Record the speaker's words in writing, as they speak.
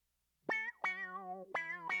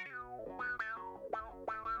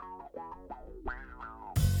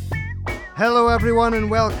Hello everyone and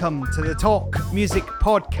welcome to the Talk Music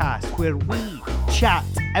Podcast, where we chat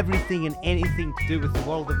everything and anything to do with the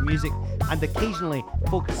world of music and occasionally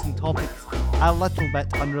focus on topics a little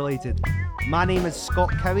bit unrelated. My name is Scott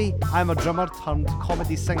Cowie. I'm a drummer turned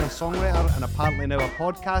comedy singer-songwriter and apparently now a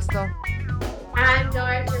podcaster. I'm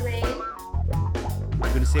Nora Germain. You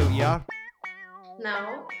going to say what you are?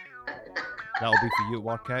 No. That'll be for you to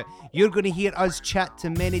work out. You're going to hear us chat to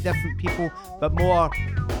many different people, but more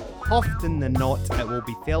often than not, it will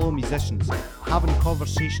be fellow musicians having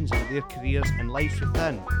conversations about their careers and lives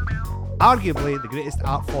within arguably the greatest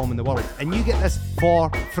art form in the world. And you get this for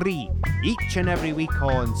free each and every week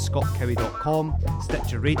on scottcowie.com,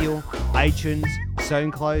 Stitcher Radio, iTunes,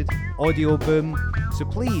 SoundCloud, Audio Boom. So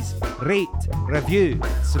please rate, review,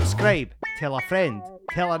 subscribe, tell a friend,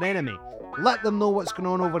 tell an enemy. Let them know what's going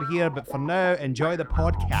on over here, but for now, enjoy the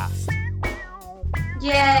podcast.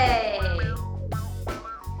 Yay!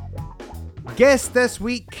 Guest this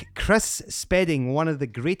week, Chris Spedding, one of the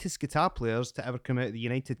greatest guitar players to ever come out of the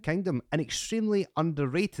United Kingdom, and extremely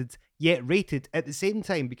underrated, yet rated at the same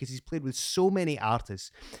time because he's played with so many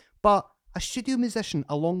artists. But a studio musician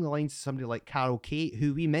along the lines of somebody like Carol Kate,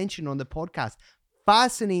 who we mentioned on the podcast.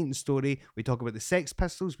 Fascinating story. We talk about the Sex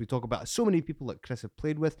Pistols. We talk about so many people that Chris have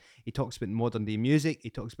played with. He talks about modern day music.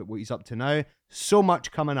 He talks about what he's up to now. So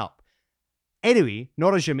much coming up. Anyway,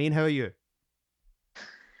 Nora Germain, how are you?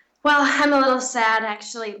 Well, I'm a little sad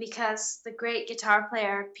actually because the great guitar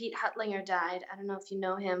player Pete Huttlinger died. I don't know if you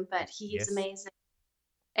know him, but he's amazing.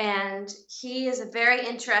 And he is a very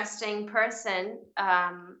interesting person.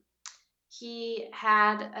 He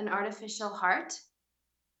had an artificial heart.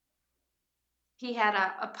 He had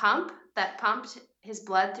a pump that pumped his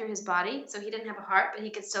blood through his body. So he didn't have a heart, but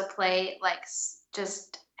he could still play like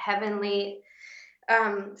just heavenly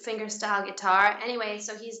fingerstyle guitar. Anyway,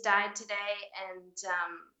 so he's died today, and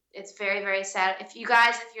it's very, very sad. If you're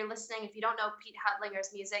listening, if you don't know Pete Huttlinger's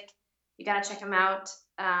music, you got to check him out.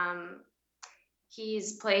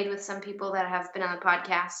 He's played with some people that have been on the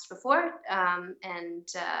podcast before.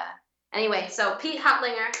 Anyway, so Pete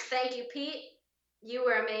Huttlinger, thank you, Pete. You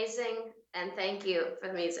were amazing, and thank you for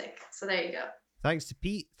the music. So there you go. Thanks to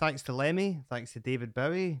Pete, thanks to Lemmy, thanks to David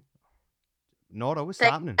Bowie. Nora, what's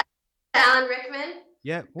happening? Alan Rickman.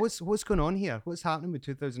 Yeah, what's going on here? What's happening with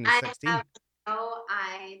 2016? I have no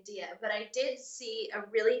idea, but I did see a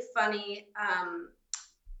really funny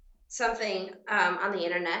something on the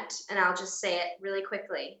internet, and I'll just say it really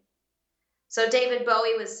quickly. So David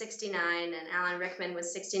Bowie was 69, and Alan Rickman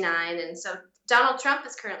was 69, and so Donald Trump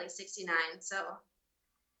is currently 69. So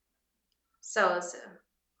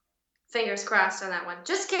fingers crossed on that one.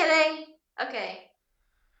 Just kidding.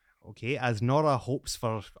 Okay, as Nora hopes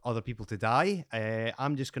for other people to die,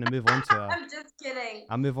 I'm just going to move on to... I'm just kidding.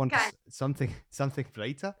 I'll move on to something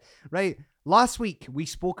brighter. Right, last week we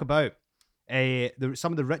spoke about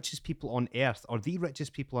some of the richest people on Earth, or the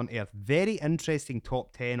richest people on Earth. Very interesting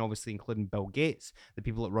top 10, obviously including Bill Gates, the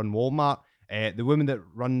people that run Walmart, the woman that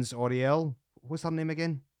runs L'Oreal. What's her name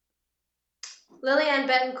again? Lillian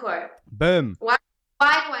Bettencourt. Boom. Why do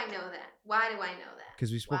I know that?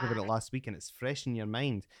 Because we spoke about it last week and it's fresh in your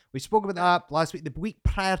mind. We spoke about that last week. The week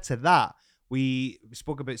prior to that, we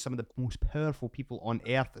spoke about some of the most powerful people on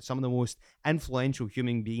Earth, some of the most influential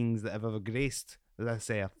human beings that have ever graced this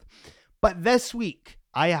Earth. But this week,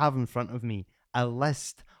 I have in front of me a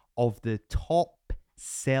list of the top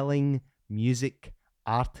selling music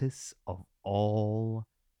artists of all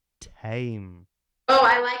time. Oh,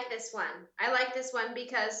 I like this one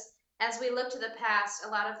because as we look to the past, a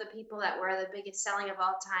lot of the people that were the biggest selling of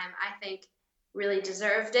all time, I think, really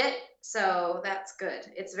deserved it. So that's good.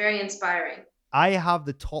 It's very inspiring. I have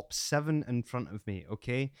the top 7 in front of me,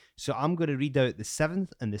 okay? So I'm going to read out the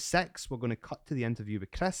 7th and the 6th. We're going to cut to the interview with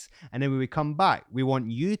Chris. And then when we come back, we want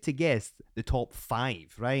you to guess the top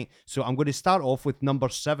 5, right? So I'm going to start off with number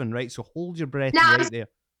 7, right? So hold your breath right there.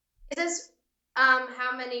 Is this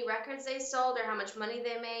how many records they sold or how much money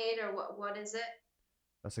they made or what is it?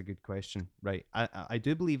 That's a good question. Right. I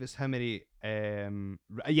do believe it's how many...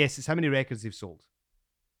 yes, it's how many records they've sold.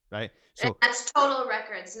 Right, so and that's total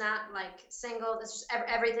records, not like single. It's just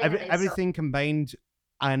everything. Everything combined,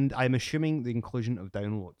 and I'm assuming the inclusion of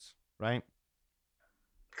downloads. Right.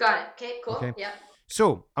 Got it. Okay. Cool. Okay. Yeah.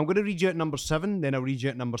 So I'm going to read you at number 7, then I'll read you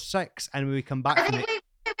at number 6, and when we come back. Wait.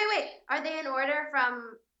 Are they in order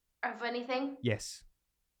of anything? Yes.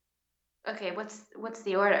 Okay. What's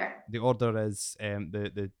the order? The order is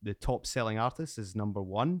the top selling artist is number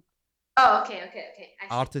 1. Oh, okay.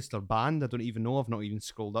 Artist or band, I don't even know. I've not even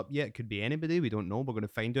scrolled up yet. It could be anybody. We don't know. We're going to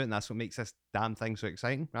find out, and that's what makes this damn thing so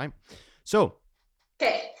exciting, right? So,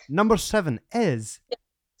 okay. Number 7 is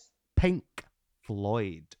Pink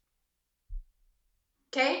Floyd.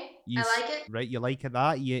 Okay, I like it. Right, you like it that?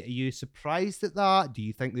 Are you surprised at that? Do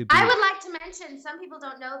you think they'd be... I would like to mention, some people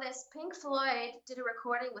don't know this, Pink Floyd did a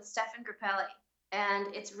recording with Stefan Grappelli, and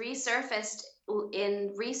it's resurfaced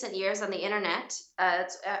in recent years on the internet.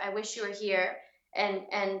 I Wish You Were Here,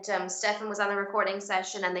 and Stefan was on the recording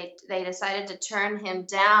session, and they decided to turn him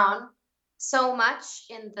down so much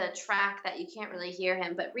in the track that you can't really hear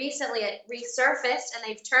him. But recently it resurfaced, and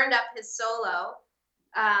they've turned up his solo.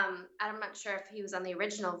 I'm not sure if he was on the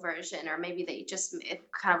original version, or maybe it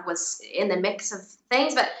kind of was in the mix of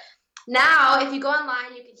things. But now, if you go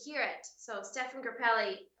online, you can hear it. So Stefan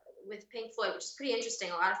Grappelli with Pink Floyd, which is pretty interesting.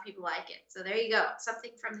 A lot of people like it. So there you go,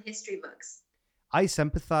 something from the history books. I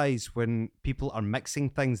sympathise when people are mixing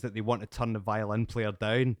things that they want to turn the violin player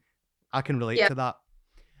down. I can relate to that.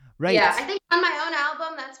 Right. Yeah, I think on my own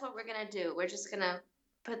album, that's what we're going to do. We're just going to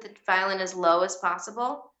put the violin as low as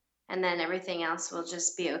possible, and then everything else will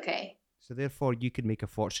just be okay. So therefore, you could make a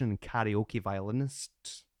fortune in karaoke violinist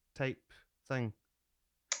type thing.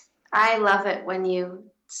 I love it when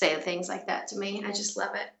you say things like that to me. I just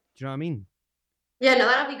love it. Do you know what I mean? Yeah, no,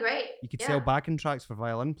 that'll be great. You could sell backing tracks for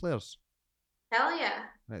violin players. Hell yeah.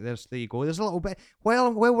 Right, there you go. There's a little bit...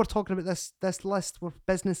 While we're talking about this list, with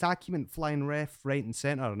business acumen flying right and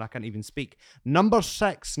centre, and I can't even speak. Number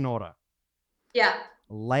 6, Nora. Yeah.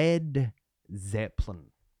 Led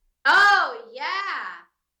Zeppelin. Oh, yeah.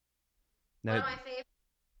 Now, one of my favorites.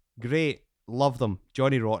 Great. Love them.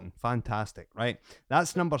 Johnny Rotten. Fantastic, right?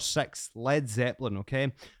 That's number 6, Led Zeppelin,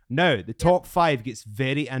 okay? Now, the top 5 gets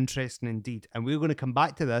very interesting indeed, and we're going to come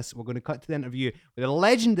back to this. We're going to cut to the interview with a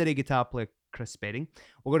legendary guitar player, Chris Spedding.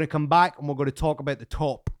 We're going to come back and we're going to talk about the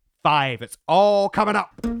top 5. It's all coming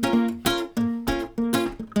up.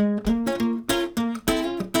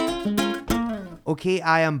 Okay,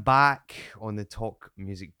 I am back on the Talk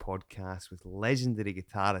Music podcast with legendary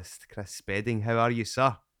guitarist Chris Spedding. How are you,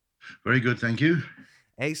 sir? Very good, thank you.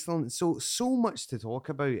 Excellent. So much to talk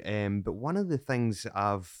about, but one of the things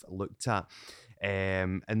I've looked at,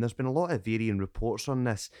 and there's been a lot of varying reports on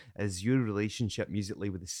this, is your relationship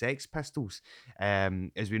musically with the Sex Pistols.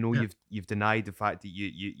 As we know, you've denied the fact that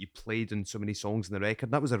you played on so many songs on the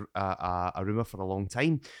record. That was a rumour for a long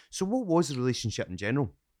time. So what was the relationship in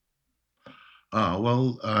general?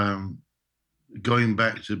 Going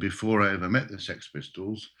back to before I ever met the Sex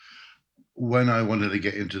Pistols, when I wanted to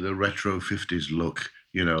get into the retro 50s look,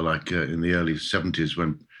 like in the early 70s,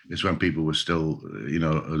 when people were still,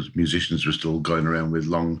 as musicians were still going around with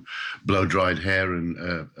long blow-dried hair and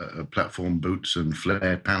platform boots and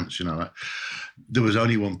flared pants, there was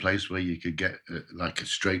only one place where you could get like a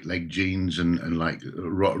straight leg jeans and like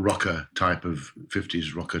rocker type of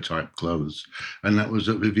 50s rocker type clothes. And that was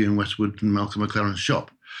at Vivienne Westwood and Malcolm McLaren's shop,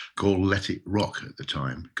 called Let It Rock at the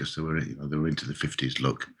time, because they were into the 50s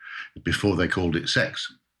look before they called it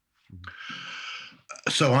Sex.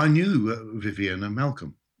 So I knew Vivienne and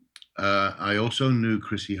Malcolm. I also knew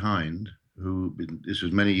Chrissie Hynde, this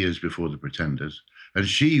was many years before the Pretenders, and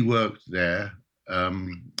she worked there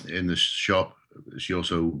in the shop. She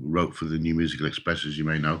also wrote for the New Musical Express, as you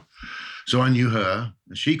may know. So I knew her,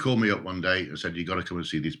 and she called me up one day and said, "You got to come and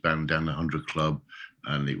see this band down the 100 Club."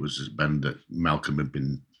 And it was this band that Malcolm had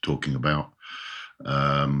been talking about.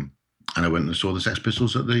 And I went and saw the Sex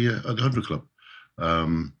Pistols at the 100 Club.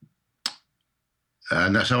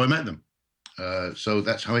 And that's how I met them. So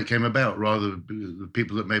that's how it came about. Rather, the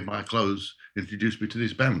people that made my clothes introduced me to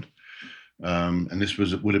this band. And this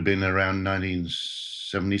would have been around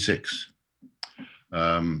 1976.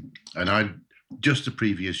 And I just the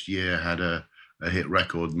previous year had a hit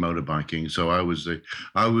record, Motorbiking. So I was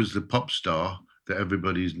the pop star that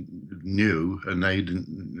everybody knew, and they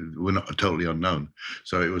were not totally unknown.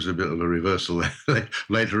 So it was a bit of a reversal.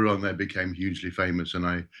 Later on, they became hugely famous, and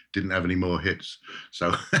I didn't have any more hits.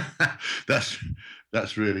 So that's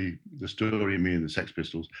really the story of me and the Sex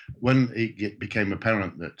Pistols. When it became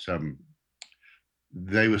apparent that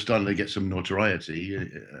they were starting to get some notoriety,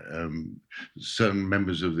 certain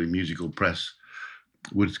members of the musical press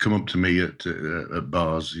would come up to me at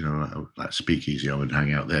bars, like Speakeasy. I would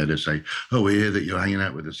hang out there. They'd say, "Oh, we hear that you're hanging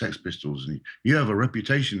out with the Sex Pistols, and you have a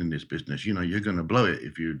reputation in this business. You're going to blow it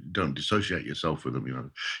if you don't dissociate yourself with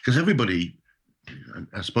them." Because everybody,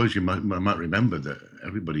 I suppose you might remember that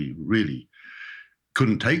everybody really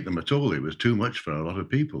couldn't take them at all. It was too much for a lot of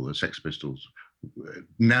people, the Sex Pistols.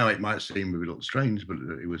 Now it might seem a little strange, but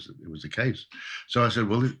it was the case. So I said,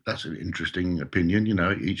 "Well, that's an interesting opinion,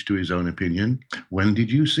 each to his own opinion. When did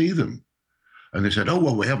you see them?" And they said, "Oh,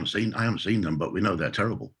 well, I haven't seen them, but we know they're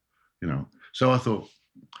terrible." So I thought,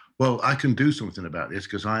 well, I can do something about this,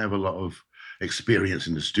 because I have a lot of experience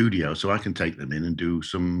in the studio, so I can take them in and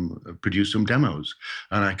produce some demos,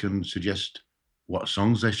 and I can suggest what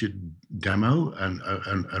songs they should demo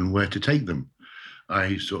and where to take them.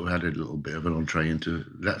 I sort of had a little bit of an entree into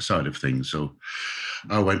that side of things. So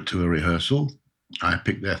I went to a rehearsal. I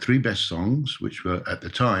picked their 3 best songs, which were at the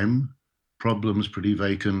time Problems, Pretty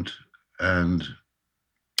Vacant, and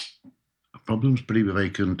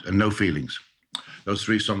No Feelings. Those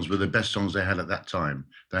 3 songs were the best songs they had at that time.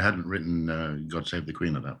 They hadn't written God Save the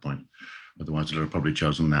Queen at that point. Otherwise, they'd have probably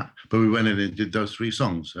chosen that. But we went in and did those 3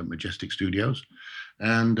 songs at Majestic Studios.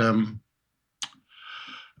 And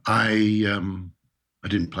I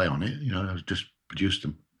didn't play on it, I just produced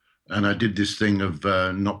them. And I did this thing of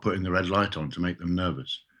not putting the red light on to make them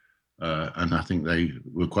nervous. And I think they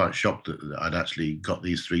were quite shocked that I'd actually got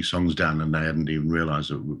these 3 songs down and they hadn't even realized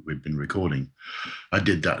that we'd been recording. I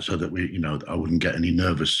did that so that I wouldn't get any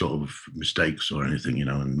nervous sort of mistakes or anything,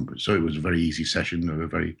 and so it was a very easy session. They were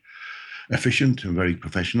very efficient and very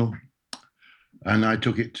professional. And I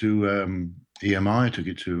took it to EMI, I took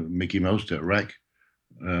it to Mickey Most at REC.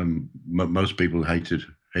 Most people hated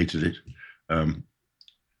it.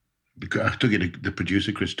 Because I took it to the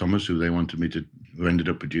producer, Chris Thomas, who ended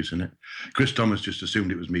up producing it. Chris Thomas just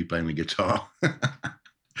assumed it was me playing the guitar.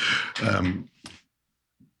 And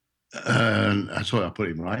I thought I put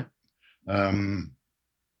him right.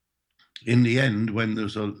 In the end, when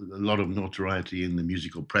there's a lot of notoriety in the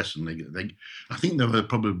musical press, and I think they were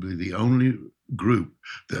probably the only group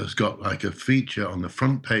that's got like a feature on the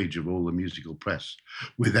front page of all the musical press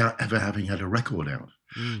without ever having had a record out.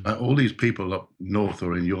 All these people up north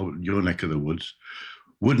or in your neck of the woods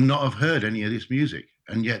would not have heard any of this music,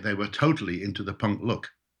 and yet they were totally into the punk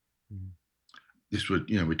look. This was,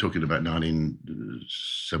 we're talking about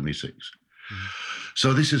 1976.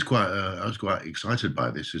 So this is I was quite excited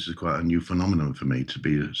by this. This is quite a new phenomenon for me to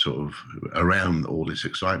be sort of around all this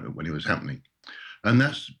excitement when it was happening. And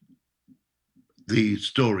that's the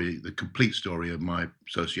complete story of my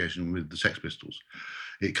association with the Sex Pistols.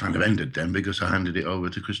 It kind of ended then because I handed it over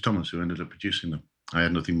to Chris Thomas, who ended up producing them. I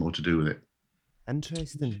had nothing more to do with it.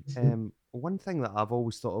 Interesting. One thing that I've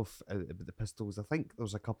always thought of about the Pistols, I think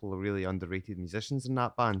there's a couple of really underrated musicians in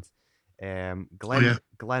that band.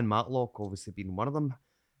 Glenn Matlock obviously being one of them.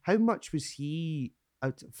 How much was he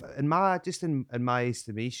in my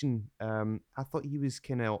estimation? I thought he was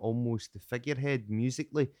kind of almost the figurehead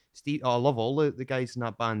musically. Steve, I love all the guys in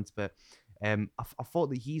that band, but I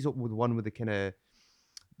thought that he's the one with the kind of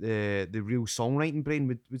the real songwriting brain.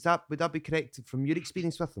 Would that be correct from your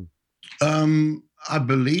experience with him? I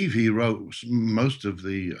believe he wrote most of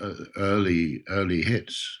the early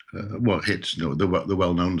hits. The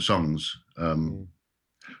well-known songs.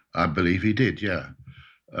 I believe he did. Yeah,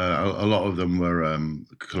 a lot of them were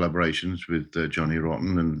collaborations with Johnny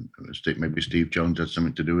Rotten, and maybe Steve Jones had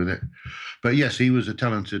something to do with it. But yes, he was a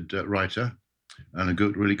talented writer and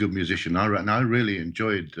really good musician. I really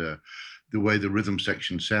enjoyed the way the rhythm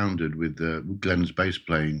section sounded with Glenn's bass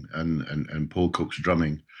playing and Paul Cook's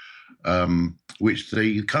drumming. Which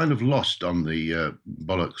they kind of lost on the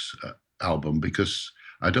Bollocks album, because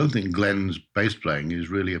I don't think Glenn's bass playing is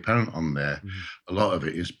really apparent on there. A lot of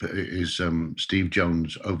it is Steve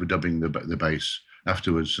Jones overdubbing the bass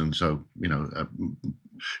afterwards, and so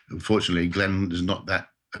unfortunately, Glenn is not that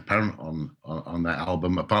apparent on that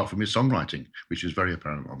album, apart from his songwriting, which is very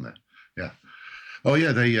apparent on there. Yeah. Oh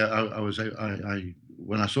yeah,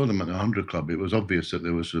 when I saw them at the 100 Club, it was obvious that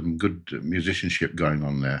there was some good musicianship going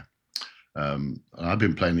on there. I've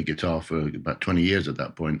been playing the guitar for about 20 years at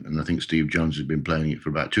that point, and I think Steve Jones had been playing it for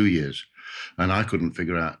about 2 years, and I couldn't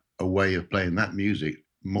figure out a way of playing that music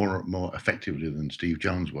more effectively than Steve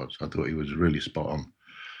Jones was. I thought he was really spot on,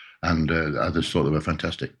 and I just thought they were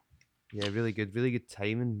fantastic. Yeah, really good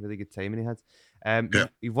timing he had.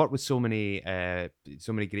 You've worked with so many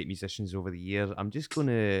great musicians over the years. I'm just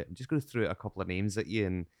gonna throw out a couple of names at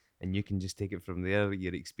you, and you can just take it from there.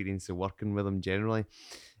 Your experience of working with them generally.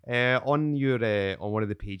 On one of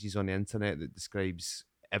the pages on the internet that describes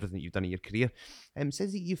everything that you've done in your career, it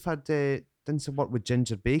says that you've had done some work with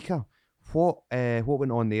Ginger Baker. What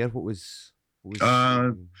went on there? What was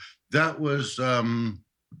that was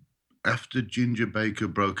after Ginger Baker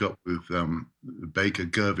broke up with Baker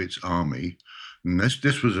Gurvitz Army. And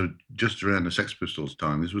this was just around the Sex Pistols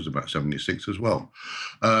time. This was about 76 as well.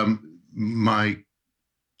 My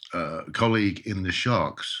colleague in the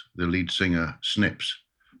Sharks, the lead singer Snips,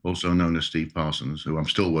 also known as Steve Parsons, who I'm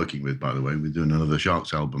still working with, by the way. We're doing another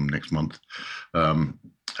Sharks album next month. And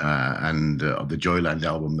the Joyland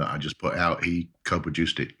album that I just put out, he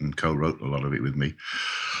co-produced it and co-wrote a lot of it with me.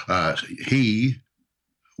 He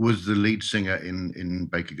was the lead singer in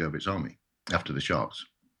Baker Gurvitz Army. after the Sharks.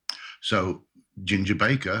 So Ginger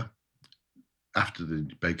Baker, after the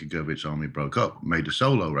Baker Gurvitz Army broke up, made a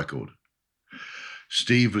solo record.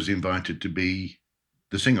 Steve was invited to be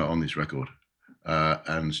the singer on this record.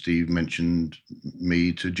 And Steve mentioned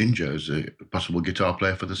me to Ginger as a possible guitar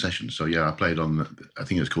player for the session. So yeah, I played on, I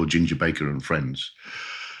think it's called Ginger Baker and Friends,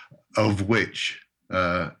 of which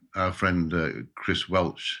our friend Chris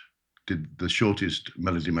Welch did the shortest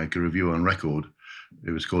Melody Maker review on record.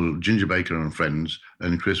 It was called Ginger Baker and Friends,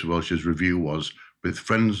 and Chris Welch's review was, with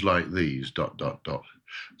friends like these, ...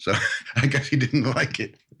 So I guess he didn't like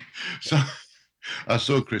it. So I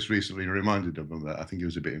saw Chris recently and reminded him of that. I think he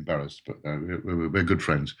was a bit embarrassed, but we're good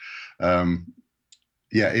friends. Apparently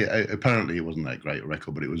it wasn't that great a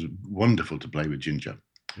record, but it was wonderful to play with Ginger.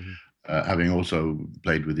 Mm-hmm. Having also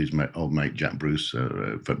played with his old mate Jack Bruce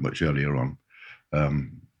much earlier on.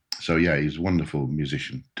 So yeah, he's a wonderful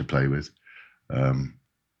musician to play with. So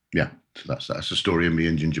that's the story of me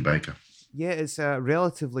and Ginger Baker. Yeah, it's a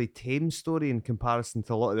relatively tame story in comparison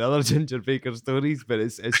to a lot of the other Ginger Baker stories, but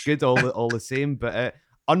it's good all the same. But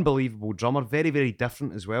unbelievable drummer, very, very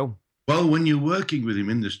different as well. Well, when you're working with him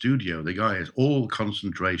in the studio, the guy is all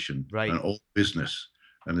concentration and all business,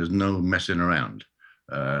 and there's no messing around.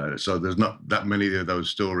 So there's not that many of those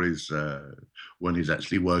stories when he's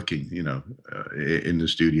actually working, in the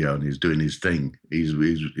studio and he's doing his thing.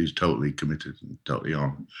 He's totally committed and totally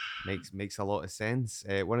on. Makes a lot of sense.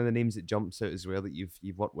 One of the names that jumps out as well that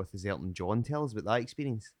you've worked with is Elton John. Tell us about that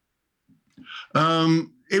experience.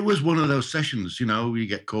 It was one of those sessions, you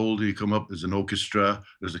get called, you come up, there's an orchestra,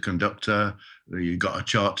 there's a conductor, you got a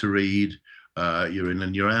chart to read. You're in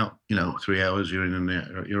and you're out, 3 hours, you're in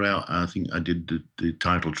and you're out. I think I did the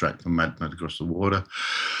title track from Mad Across the Water,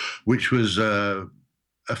 which was a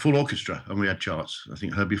full orchestra, and we had charts. I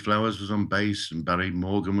think Herbie Flowers was on bass and Barry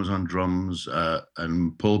Morgan was on drums,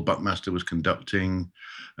 and Paul Buckmaster was conducting,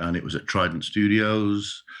 and it was at Trident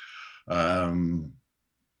Studios.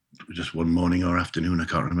 Just one morning or afternoon, I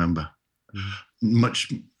can't remember.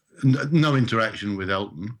 No interaction with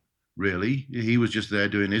Elton. Really, he was just there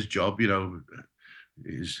doing his job.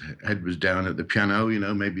 His head was down at the piano,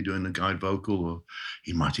 maybe doing the guide vocal, or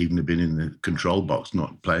he might even have been in the control box,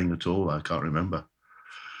 not playing at all. I can't remember.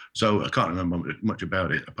 So I can't remember much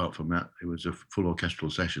about it apart from that. It was a full orchestral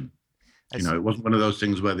session. It wasn't one of those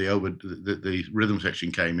things where the rhythm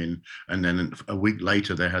section came in and then a week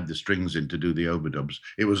later they had the strings in to do the overdubs.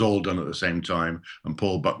 It was all done at the same time, and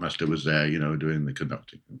Paul Buckmaster was there, doing the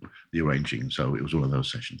conducting, the arranging. So it was one of those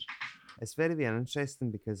sessions. It's very, very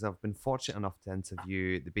interesting because I've been fortunate enough to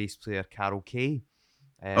interview the bass player Carol Kay.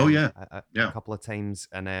 A couple of times,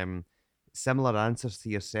 and similar answers to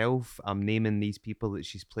yourself. I'm naming these people that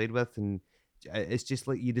she's played with, and it's just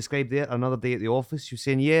like you described there, another day at the office. You're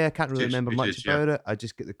saying, yeah, I can't really remember much about it. I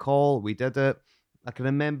just get the call, we did it. I can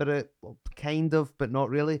remember it, kind of, but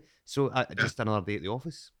not really. So just another day at the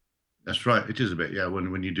office. That's right. It is a bit, yeah,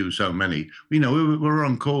 when you do so many. We were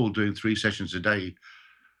on call doing 3 sessions a day,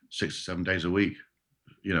 6 or 7 days a week,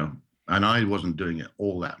 and I wasn't doing it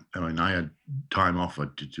all that. I mean, I had time off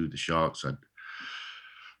to do the Sharks.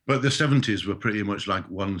 But the 70s were pretty much like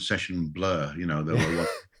one session blur, there were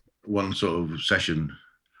one sort of session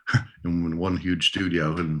in one huge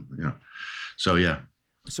studio, and so yeah.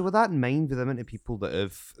 So with that in mind, with the amount of people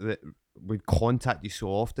that would contact you so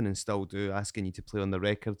often and still do, asking you to play on the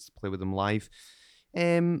records, play with them live,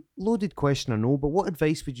 loaded question I know, but what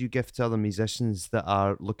advice would you give to other musicians that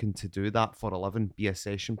are looking to do that for a living, be a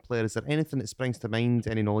session player? Is there anything that springs to mind,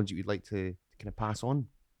 any knowledge you'd like to kind of pass on?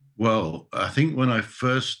 Well, I think when I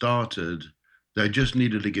first started, they just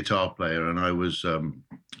needed a guitar player, and I was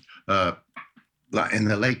like in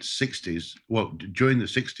the late 60s, during the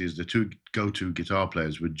 60s, the two go-to guitar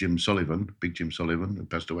players were Jim Sullivan, Big Jim Sullivan, who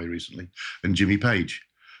passed away recently, and Jimmy Page,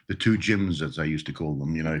 the two Jims, as I used to call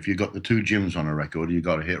them. If you got the two Jims on a record, you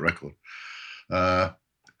got a hit record. But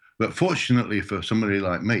fortunately for somebody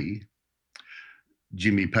like me,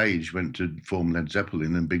 Jimmy Page went to form Led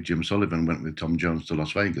Zeppelin, and Big Jim Sullivan went with Tom Jones to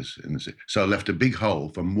Las Vegas. So I left a big hole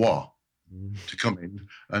for moi to come in.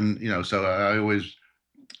 And, so I always...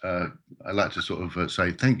 I like to sort of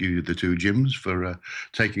say thank you to the two Jims for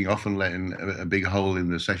taking off and letting a big hole in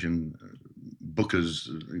the session booker's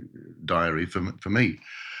diary for me.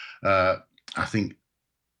 I think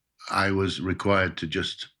I was required to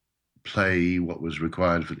just play what was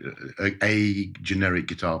required for a generic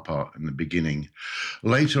guitar part in the beginning.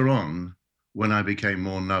 Later on, when I became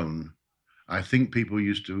more known, I think people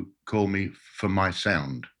used to call me for my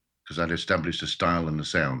sound because I'd established a style and a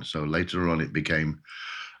sound. So later on, it became...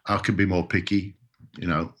 I could be more picky,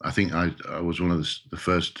 I think I was one of the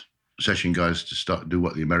first session guys to do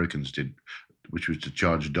what the Americans did, which was to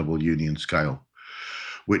charge a double union scale,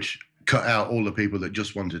 which cut out all the people that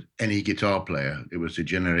just wanted any guitar player. It was a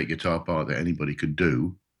generic guitar part that anybody could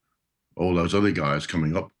do. All those other guys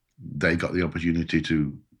coming up, they got the opportunity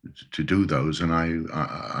to do those, and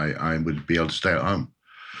I would be able to stay at home.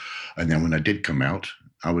 And then when I did come out,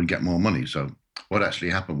 I would get more money. So what actually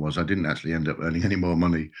happened was I didn't actually end up earning any more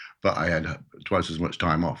money, but I had twice as much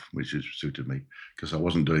time off, which suited me, because I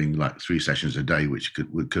wasn't doing like 3 sessions a day, which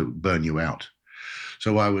could burn you out.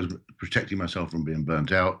 So I was protecting myself from being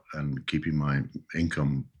burnt out and keeping my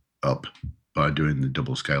income up by doing the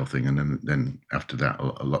double scale thing. And then after that,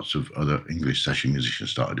 lots of other English session musicians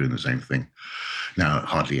started doing the same thing. Now,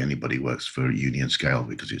 hardly anybody works for a union scale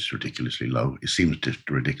because it's ridiculously low. It seems just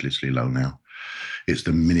ridiculously low now. It's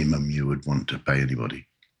the minimum you would want to pay anybody.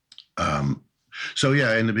 So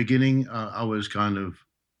yeah, in the beginning, I was kind of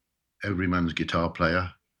every man's guitar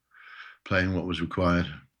player, playing what was required.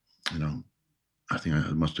 You know, I think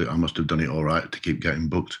I must have done it all right to keep getting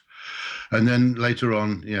booked. And then later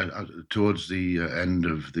on, towards the end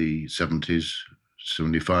of the 70s,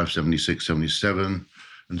 75, 76, 77,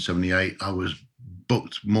 and 78, I was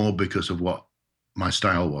booked more because of what my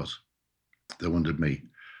style was. They wanted me.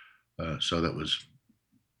 So that was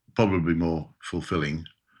probably more fulfilling.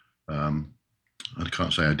 I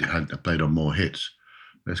can't say I played on more hits.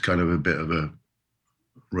 There's kind of a bit of a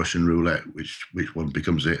Russian roulette, which one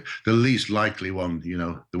becomes it. The least likely one,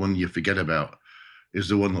 the one you forget about, is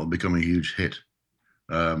the one that will become a huge hit.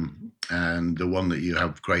 And the one that you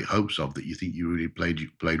have great hopes of, that you think you really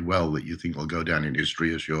played well, that you think will go down in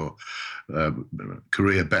history as your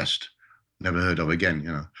career best, never heard of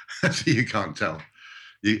again, so you can't tell.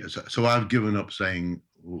 So I've given up saying,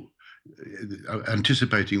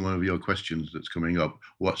 anticipating one of your questions that's coming up,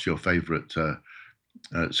 what's your favorite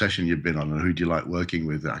session you've been on and who do you like working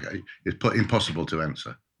with? It's impossible to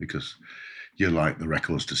answer because you like the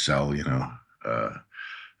records to sell,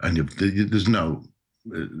 and there's no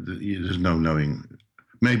knowing.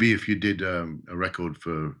 Maybe if you did a record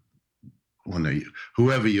for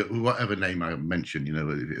whatever name I mentioned,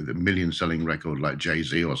 the million-selling record like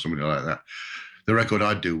Jay-Z or something like that, the record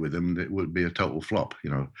I'd do with them, it would be a total flop,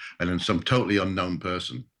 and then some totally unknown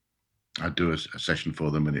person, I'd do a session for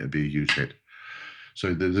them and it'd be a huge hit.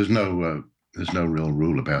 So there's no real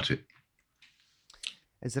rule about it.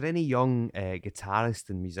 Is there any young guitarist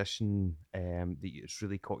and musician that it's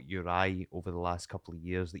really caught your eye over the last couple of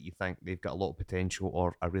years that you think they've got a lot of potential,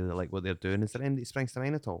 or I really like what they're doing? Is there any that springs to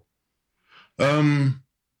mind at all? Well,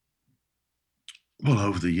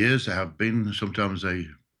 over the years there have been. Sometimes they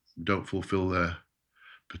don't fulfill their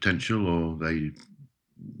potential, or they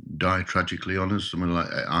die tragically on us. Someone like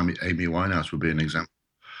Amy Winehouse would be an example.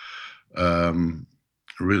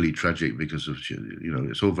 Really tragic because of,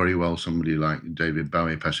 it's all very well somebody like David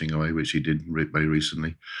Bowie passing away, which he did very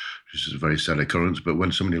recently, which is a very sad occurrence. But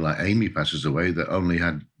when somebody like Amy passes away that only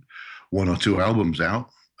had 1 or 2 albums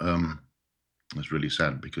out, that's really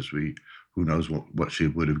sad, because who knows what she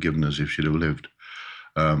would have given us if she'd have lived.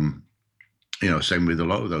 Same with a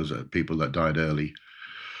lot of those people that died early,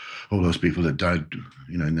 all those people that died,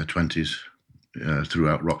 in their 20s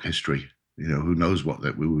throughout rock history. Who knows what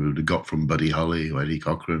that we would have got from Buddy Holly or Eddie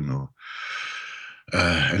Cochran or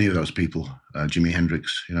any of those people, Jimi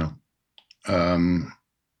Hendrix, I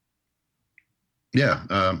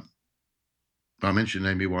mentioned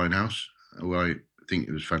Amy Winehouse, who I think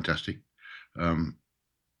it was fantastic.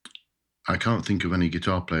 I can't think of any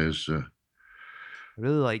guitar players. I'm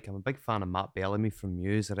a big fan of Matt Bellamy from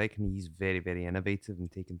Muse. I reckon he's very, very innovative in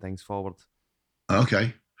taking things forward.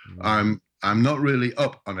 Okay. I'm not really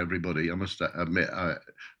up on everybody, I must admit.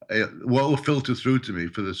 What will filter through to me,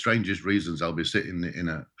 for the strangest reasons, I'll be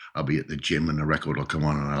sitting I'll be at the gym and a record will come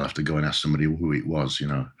on and I'll have to go and ask somebody who it was,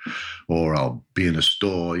 or I'll be in a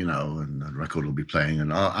store, and the record will be playing,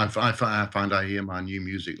 and I find I hear my new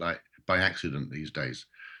music like by accident these days.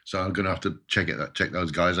 So I'm going to have to check those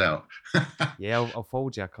guys out. Yeah, I'll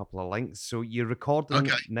forward you a couple of links. So you're recording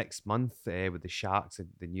next month with the Sharks,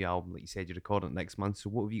 the new album, like you said, you're recording it next month. So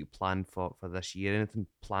what have you planned for this year? Anything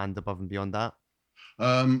planned above and beyond that?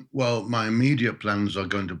 Well, my immediate plans are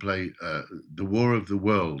going to play The War of the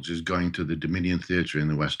Worlds is going to the Dominion Theatre in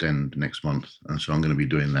the West End next month. And so I'm going to be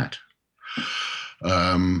doing that.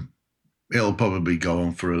 It'll probably go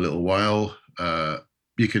on for a little while.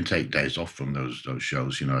 You can take days off from those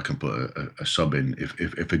shows. I can put a sub in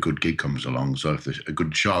if a good gig comes along. So if a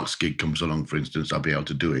good Sharks gig comes along, for instance, I'll be able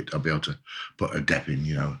to do it. I'll be able to put a dep in,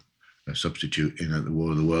 a substitute in at the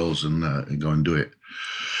War of the Worlds and go and do it.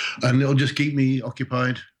 And it'll just keep me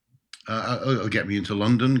occupied. It'll get me into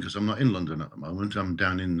London because I'm not in London at the moment. I'm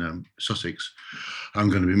down in Sussex. I'm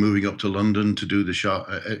going to be moving up to London to do the show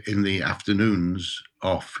in the afternoons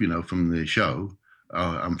off, from the show.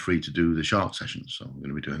 I'm free to do the shark sessions, so I'm going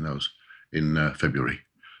to be doing those in February.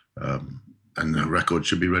 And the record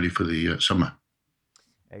should be ready for the summer.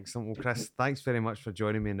 Excellent. Well, Chris, thanks very much for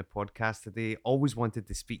joining me in the podcast today. Always wanted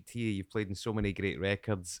to speak to you. You've played in so many great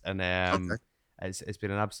records, and Okay. it's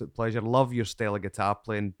been an absolute pleasure. Love your style of guitar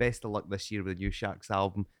playing. Best of luck this year with the new Sharks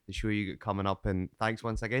album, the show you got coming up, and thanks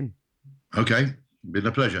once again. Okay, been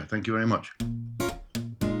a pleasure. Thank you very much.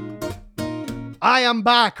 I am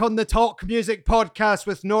back on the Talk Music podcast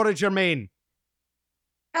with Nora Germain.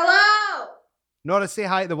 Hello. Nora, say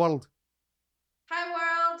hi to the world. Hi,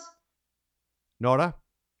 world. Nora,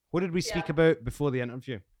 what did we speak about before the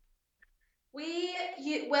interview?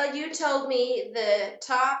 You told me the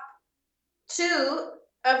top 2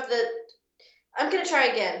 of the. I'm gonna try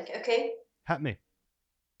again, okay? Hit me.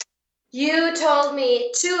 You told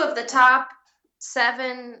me 2 of the top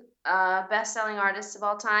 7 best-selling artists of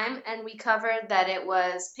all time, and we covered that it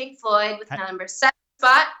was Pink Floyd with number 7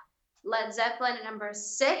 spot, Led Zeppelin at number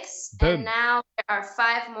 6, Boom. and now there are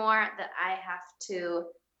 5 more that I have to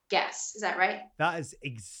guess. Is that right? That is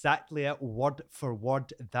exactly it, word for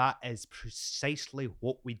word. That is precisely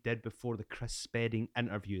what we did before the Chris Spedding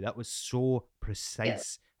interview. That was so precise.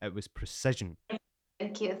 Yes. It was precision.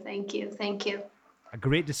 Thank you, thank you, thank you. A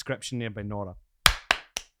great description there by Nora.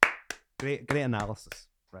 Great analysis.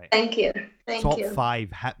 Right. Thank you. Top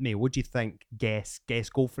 5, hit me. What do you think? Guess,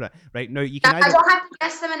 go for it. Right, now you can I don't have to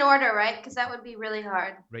guess them in order, right? Because that would be really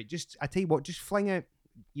hard. Right, I tell you what, just fling out.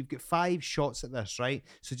 You've got 5 shots at this, right?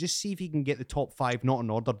 So just see if you can get the top 5, not in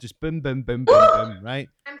order. Just boom, boom, boom, boom, boom, right?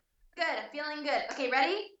 I'm good. I'm feeling good. Okay,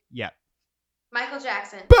 ready? Yeah. Michael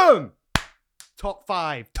Jackson. Boom! Top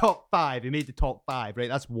 5. He made the top 5, right?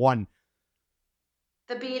 That's 1.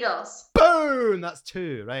 The Beatles. Boom! That's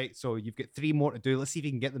 2, right? So you've got 3 more to do. Let's see if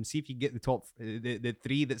you can get them. See if you can get the top, the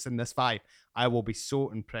 3 that's in this 5. I will be so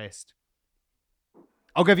impressed.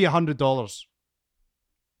 I'll give you $100.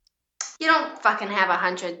 You don't fucking have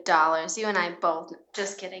 $100. You and I both.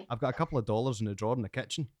 Just kidding. I've got a couple of dollars in the drawer in the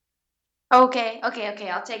kitchen. Okay.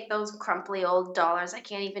 I'll take those crumply old dollars I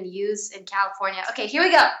can't even use in California. Okay, here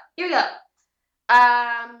we go.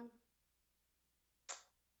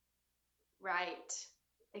 Right.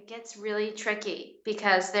 It gets really tricky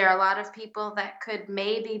because there are a lot of people that could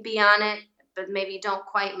maybe be on it, but maybe don't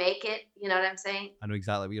quite make it. You know what I'm saying? I know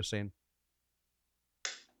exactly what you're saying.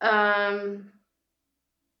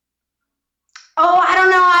 Oh, I don't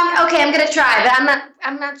know. I'm gonna try, but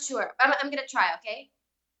I'm not sure. I'm gonna try, okay?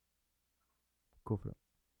 Go for it.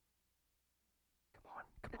 Come on.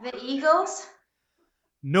 The Eagles?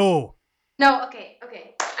 No. No, okay.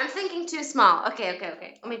 I'm thinking too small. Okay.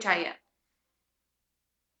 Let me try again.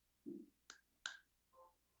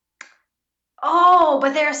 Oh,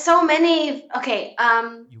 but there are so many. Okay,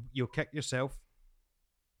 You'll kick yourself.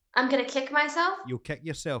 I'm gonna kick myself? You'll kick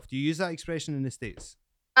yourself. Do you use that expression in the States?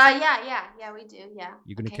 Yeah, we do, yeah.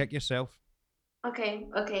 You're going to kick yourself? Okay,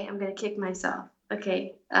 I'm gonna kick myself.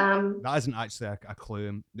 Okay, That isn't actually a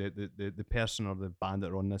clue. The person or the band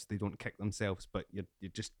that are on this, they don't kick themselves, but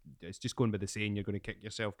it's just going by the saying you're going to kick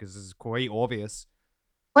yourself because this is quite obvious.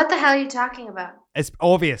 What the hell are you talking about? It's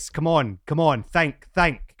obvious. Come on. Think.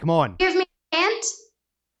 Come on. Give me a hint?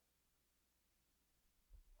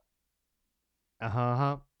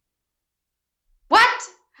 Uh-huh. What?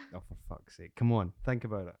 Oh, for fuck's sake. Come on. Think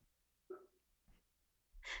about it.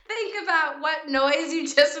 Think about what noise you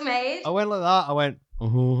just made. I went like that. I went,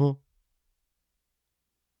 uh-huh.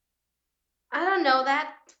 I don't know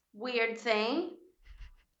that weird thing.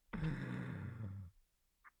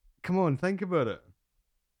 Come on. Think about it.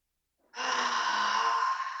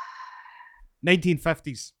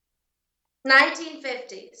 1950s.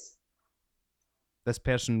 1950s. This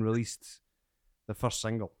person released the first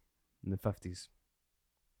single in the 50s.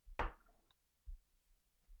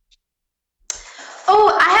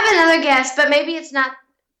 Oh, I have another guess, but maybe it's not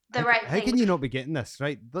the right How thing. can you not be getting this,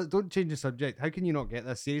 right? Don't change the subject. How can you not get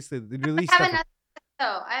this? Seriously, they released I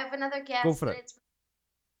have another guess. Go for and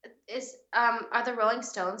it. Are the Rolling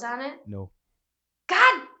Stones on it? No.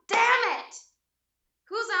 God damn it!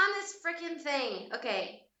 Who's on this freaking thing?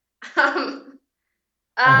 Okay. Okay.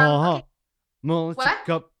 What?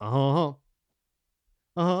 Cup. Uh-huh.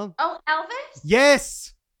 Oh, Elvis?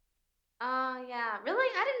 Yes! Oh, yeah. Really?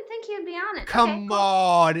 I didn't think he'd be on it. Come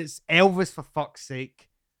on, it's Elvis for fuck's sake.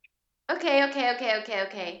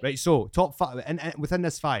 Okay. Right, so top 5, and within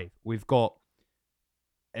this 5, we've got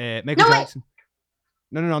Michael Jackson.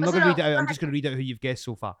 No, I'm not going to read it out. I'm just going to read out who you've guessed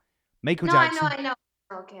so far. Michael Jackson. I know.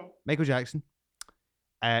 Okay. Michael Jackson,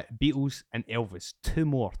 Beatles, and Elvis. Two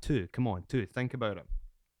more. Come on, two. Think about it.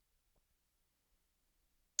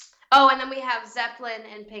 Oh, and then we have Zeppelin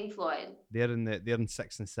and Pink Floyd. They're in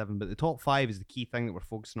 6 and 7, but the top 5 is the key thing that we're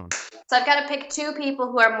focusing on. So I've got to pick two people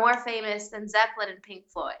who are more famous than Zeppelin and Pink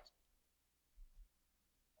Floyd.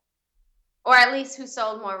 Or at least who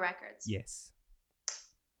sold more records. Yes.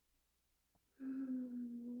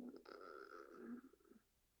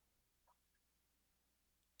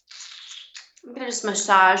 I'm going to just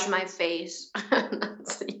massage my face.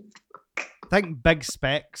 Think big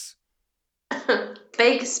specs.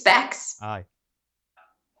 Big specs. Aye.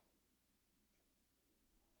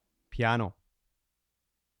 Piano.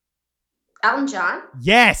 Elton John?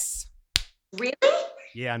 Yes! Really?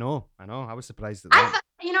 Yeah, I know. I was surprised at I that. thought,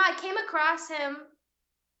 I came across him,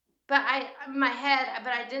 but in my head,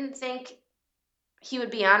 but I didn't think he would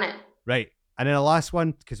be on it. Right. And then the last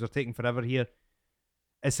one, because we're taking forever here,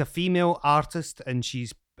 it's a female artist, and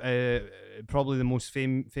she's probably the most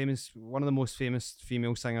famous, one of the most famous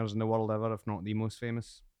female singers in the world ever, if not the most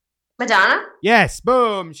famous. Madonna? Yes,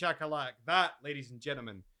 boom, shakalak. That, ladies and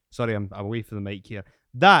gentlemen, sorry, I'm away from the mic here.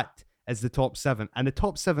 That is the top 7. And the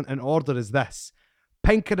top 7 in order is this: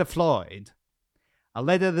 Pink of the Floyd,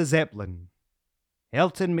 Led of the Zeppelin,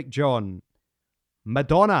 Elton McJohn,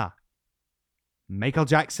 Madonna, Michael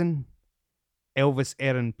Jackson, Elvis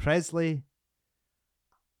Aaron Presley,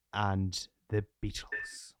 and the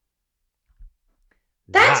Beatles.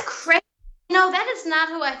 That's crazy. No, that is not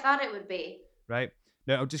who I thought it would be. Right.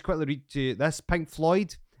 Now, I'll just quickly read to you this. Pink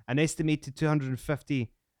Floyd, an estimated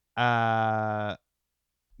 250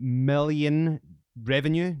 million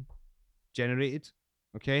revenue generated.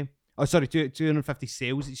 Okay. Oh, sorry, 250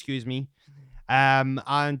 sales, excuse me. And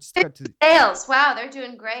just got to sales. Wow, they're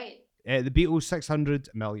doing great. the Beatles, 600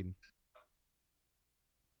 million.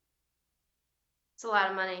 It's a lot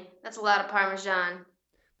of money. That's a lot of Parmesan.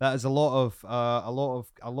 That is a lot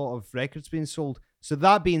of records being sold. So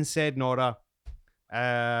that being said, Nora,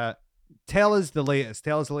 tell us the latest.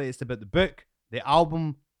 Tell us the latest about the book, the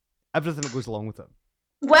album, everything that goes along with it.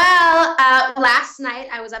 Well, last night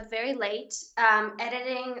I was up very late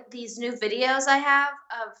editing these new videos I have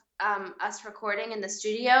of us recording in the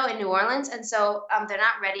studio in New Orleans. And so they're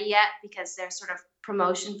not ready yet because they're sort of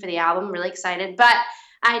promotion for the album. Really excited. But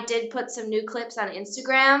I did put some new clips on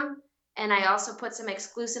Instagram, and I also put some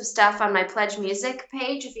exclusive stuff on my Pledge Music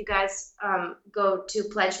page. If you guys go to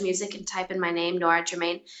Pledge Music and type in my name, Nora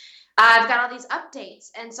Germain, I've got all these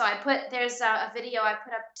updates. And so there's a video I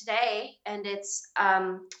put up today, and it's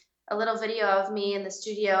a little video of me in the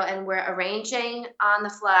studio, and we're arranging on the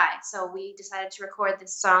fly. So we decided to record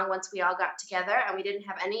this song once we all got together, and we didn't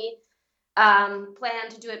have any plan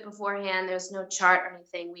to do it beforehand. There's no chart or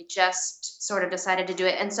anything. We just sort of decided to do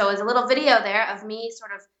it. And so there's a little video there of me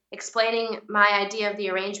sort of explaining my idea of the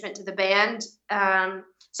arrangement to the band.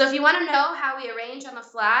 So if you want to know how we arrange on the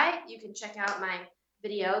fly, you can check out my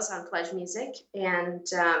videos on Pledge Music, and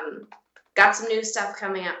got some new stuff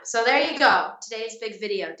coming up. So there you go. Today's big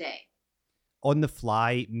video day. On the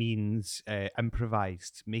fly means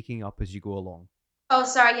improvised, making up as you go along. Oh,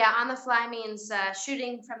 sorry. Yeah, on the fly means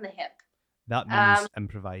shooting from the hip. That means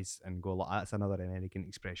improvise and go along. That's another American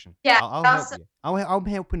expression. Yeah, I'll help you. I'm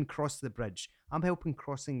helping cross the bridge. I'm helping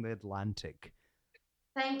crossing the Atlantic.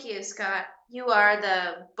 Thank you, Scott. You are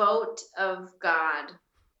the boat of God.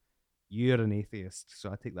 You're an atheist,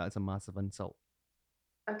 so I take that as a massive insult.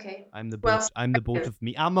 Okay. I'm the boat. I'm the boat of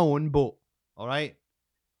me. I'm my own boat. All right.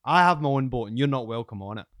 I have my own boat, and you're not welcome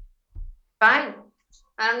on it. Fine.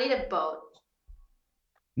 I don't need a boat.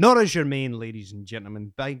 Nora Germain, ladies and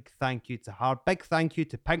gentlemen. Big thank you to her. Big thank you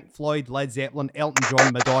to Pink Floyd, Led Zeppelin, Elton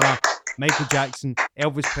John, Madonna, Michael Jackson,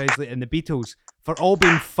 Elvis Presley, and the Beatles for all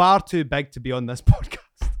being far too big to be on this podcast.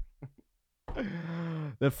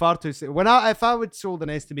 They're far too. If I would sold an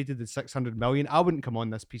estimated at 600 million, I wouldn't come on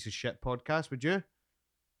this piece of shit podcast, would you?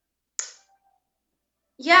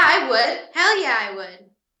 Yeah, I would. Hell yeah, I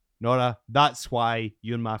would. Nora, that's why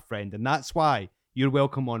you're my friend, and that's why you're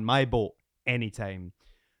welcome on my boat anytime.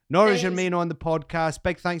 Nora Germain on the podcast.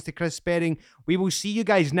 Big thanks to Chris Spedding. We will see you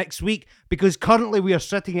guys next week, because currently we are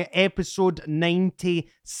sitting at episode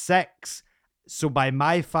 96. So by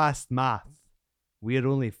my fast math, we're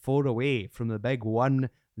only 4 away from the big 100,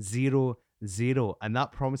 and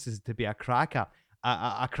that promises to be a cracker.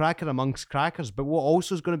 A cracker amongst crackers. But what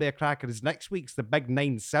also is going to be a cracker is next week's the big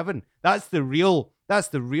 97. That's the real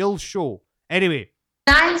show. Anyway.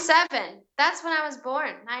 97. That's when I was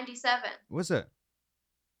born. 97. Was it?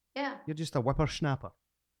 Yeah. You're just a whippersnapper.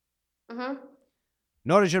 Mm-hmm.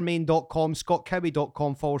 noragermain.com,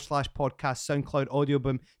 scottcowie.com/podcast, SoundCloud,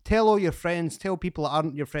 Audioboom. Tell all your friends, tell people that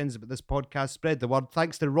aren't your friends about this podcast, spread the word.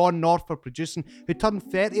 Thanks to Ron North for producing, who turned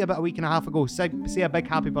 30 about a week and a half ago. Say a big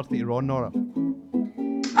happy birthday to Ron, Nora.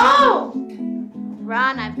 Oh!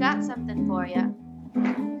 Ron, I've got something for you.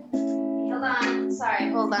 Hold on. Sorry,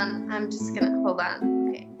 hold on. I'm just gonna, hold on.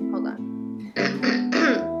 Okay, hold on.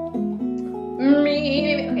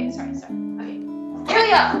 Okay, sorry. Okay, here we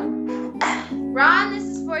go. Ron, this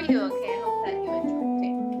is for you, okay? I hope that you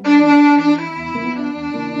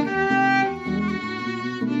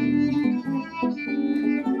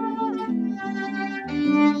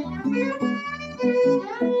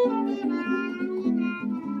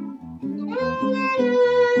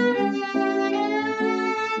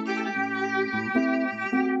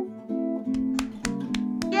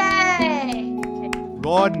Yay!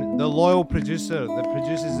 Ron, the loyal producer that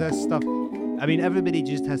produces this stuff. I mean, everybody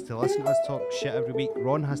just has to listen to us talk shit every week.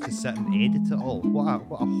 Ron has to sit and edit it all. What a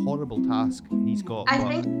horrible task he's got. I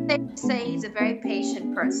think they say he's a very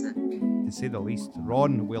patient person. To say the least.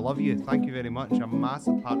 Ron, we love you. Thank you very much. A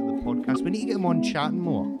massive part of the podcast. We need to get him on chatting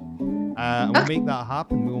more. And we'll make that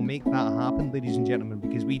happen. We will make that happen, ladies and gentlemen,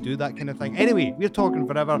 because we do that kind of thing. Anyway, we're talking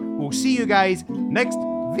forever. We'll see you guys next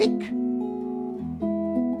week.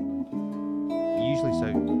 You usually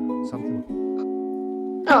say something.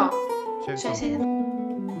 Oh. Shout Should I something. say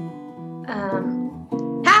that?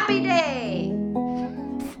 Happy day!